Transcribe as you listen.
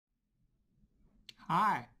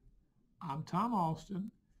Hi, I'm Tom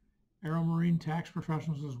Alston. Aero Marine Tax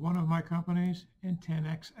Professionals is one of my companies, and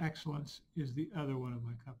 10X Excellence is the other one of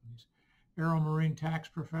my companies. Aero Marine Tax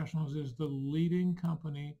Professionals is the leading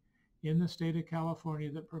company in the state of California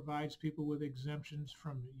that provides people with exemptions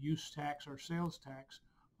from use tax or sales tax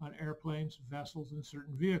on airplanes, vessels, and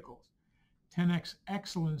certain vehicles. 10X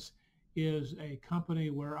Excellence is a company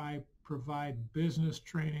where I provide business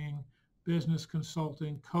training, business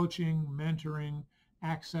consulting, coaching, mentoring,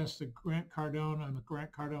 access to Grant Cardone. I'm a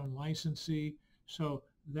Grant Cardone licensee, so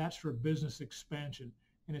that's for business expansion.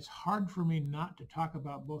 And it's hard for me not to talk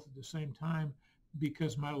about both at the same time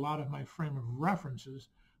because a lot of my frame of references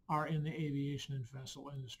are in the aviation and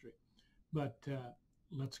vessel industry. But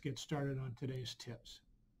let's get started on today's tips.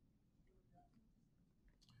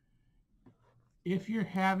 If you're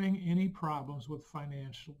having any problems with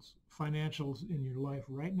financials in your life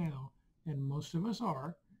right now, and most of us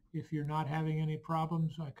are, if you're not having any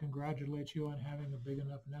problems, I congratulate you on having a big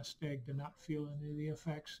enough nest egg to not feel any of the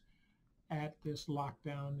effects at this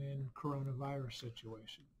lockdown and coronavirus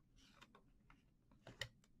situation.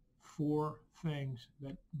 4 things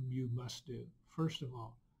that you must do. First of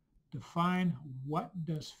all, define what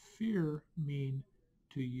does fear mean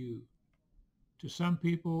to you. To some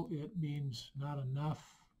people, it means not enough, ...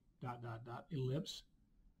 ellipse.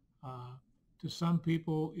 To some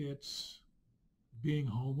people, it's being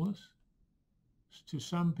homeless. To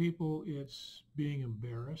some people, it's being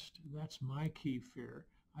embarrassed. That's my key fear.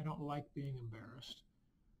 I don't like being embarrassed.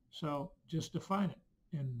 So just define it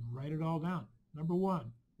and write it all down. Number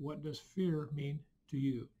 1, what does fear mean to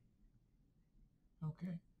you?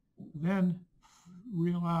 Okay. Then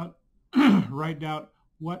write out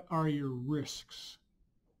what are your risks,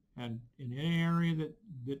 and in any area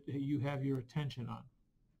that you have your attention on.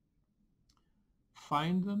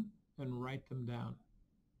 Find them and write them down.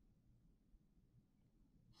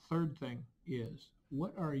 Third thing is,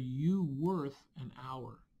 what are you worth an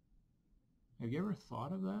hour? Have you ever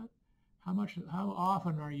thought of that? How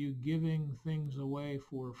often are you giving things away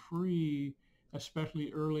for free,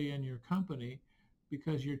 especially early in your company,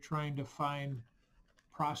 because you're trying to find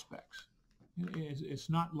prospects? It's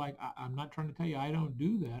not like, I'm not trying to tell you I don't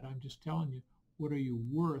do that. I'm just telling you, what are you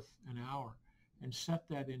worth an hour? And set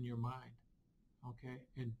that in your mind, okay?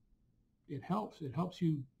 And it helps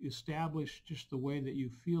you establish just the way that you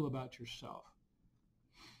feel about yourself.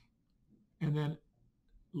 And then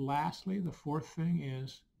lastly, the 4th thing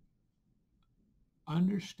is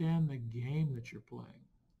understand the game that you're playing.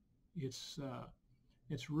 It's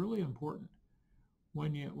really important. A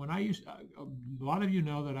lot of you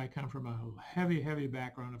know that I come from a heavy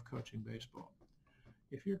background of coaching baseball.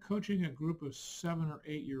 If you're coaching a group of 7 or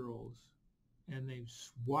 8-year-olds and they've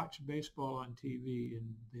watched baseball on TV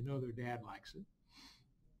and they know their dad likes it,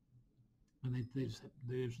 and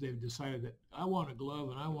they've decided that I want a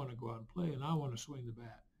glove and I want to go out and play and I want to swing the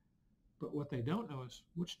bat. But what they don't know is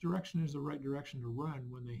which direction is the right direction to run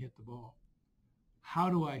when they hit the ball. How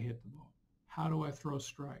do I hit the ball? How do I throw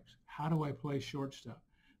strikes? How do I play shortstop?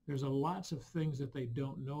 There's lots of things that they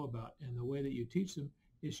don't know about, and the way that you teach them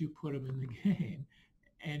is you put them in the game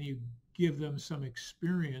and you give them some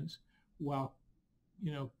experience while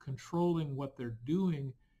controlling what they're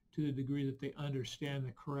doing to the degree that they understand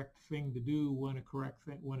the correct thing to do when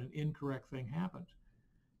an incorrect thing happens.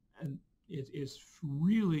 And it's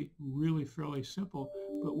really fairly simple,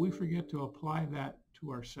 but we forget to apply that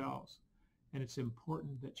to ourselves. And it's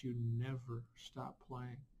important that you never stop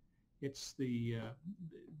playing. It's the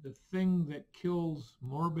thing that kills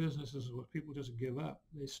more businesses is when people just give up.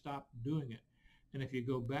 They stop doing it. And if you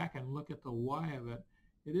go back and look at the why of it,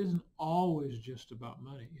 it isn't always just about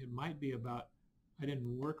money. It might be about, I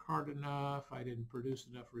didn't work hard enough, I didn't produce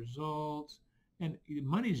enough results. And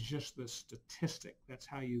money's just the statistic. That's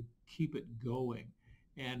how you keep it going.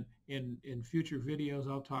 And in future videos,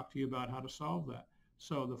 I'll talk to you about how to solve that.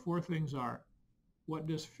 So the 4 things are, what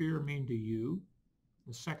does fear mean to you?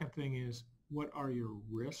 The second thing is, what are your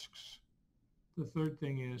risks? The third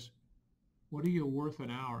thing is, what are you worth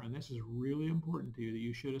an hour? And this is really important to you, that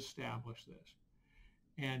you should establish this.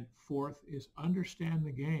 And 4th is understand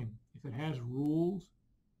the game. If it has rules,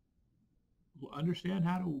 understand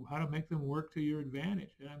how to make them work to your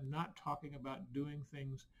advantage. And I'm not talking about doing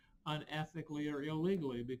things unethically or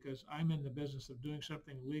illegally, because I'm in the business of doing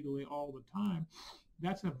something legally all the time.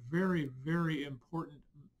 That's a very important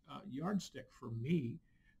yardstick for me.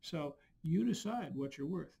 So you decide what you're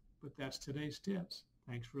worth. But that's today's tips.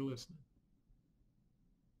 Thanks for listening.